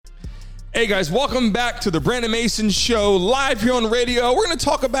Hey guys, welcome back to the Brandon Mason Show, live here on radio. We're going to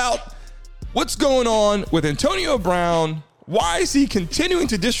talk about what's going on with Antonio Brown. Why is he continuing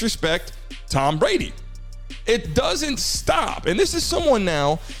to disrespect Tom Brady? It doesn't stop. And this is someone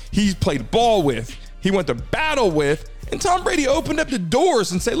now he's played ball with, he went to battle with, and Tom Brady opened up the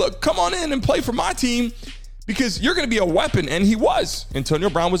doors and said, look, come on in and play for my team because you're going to be a weapon. And he was. Antonio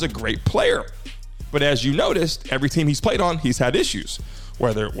Brown was a great player. But as you noticed, every team he's played on, he's had issues.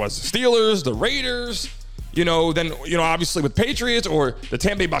 Whether it was the Steelers, the Raiders, then obviously with Patriots or the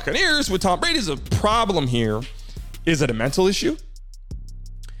Tampa Bay Buccaneers with Tom Brady's a problem here. Is it a mental issue?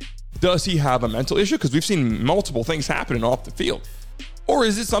 Does he have a mental issue? Because we've seen multiple things happening off the field. Or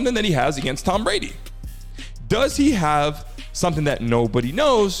is it something that he has against Tom Brady? Does he have something that nobody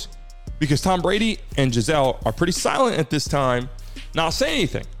knows? Because Tom Brady and Giselle are pretty silent at this time, not saying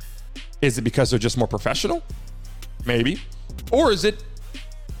anything. Is it because they're just more professional? Maybe. Or is it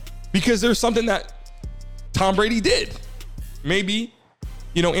because there's something that Tom Brady did? Maybe,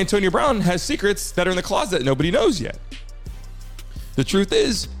 Antonio Brown has secrets that are in the closet that nobody knows yet. The truth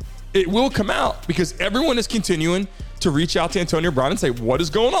is, it will come out because everyone is continuing to reach out to Antonio Brown and say, what is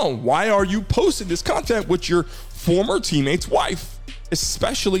going on? Why are you posting this content with your former teammate's wife,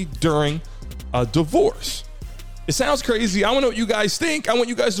 especially during a divorce? It sounds crazy. I want to know what you guys think. I want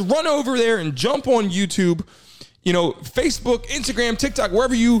you guys to run over there and jump on YouTube, Facebook, Instagram, TikTok,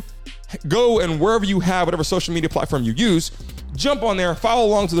 wherever you go and wherever you have whatever social media platform you use. Jump on there, follow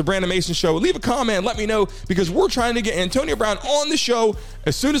along to the Brandon Mason Show. Leave a comment, let me know, because we're trying to get Antonio Brown on the show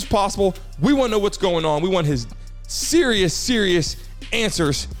as soon as possible. We want to know what's going on. We want his serious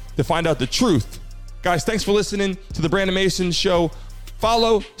answers to find out the truth. Guys, thanks for listening to the Brandon Mason Show.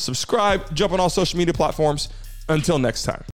 Follow, subscribe, jump on all social media platforms. Until next time.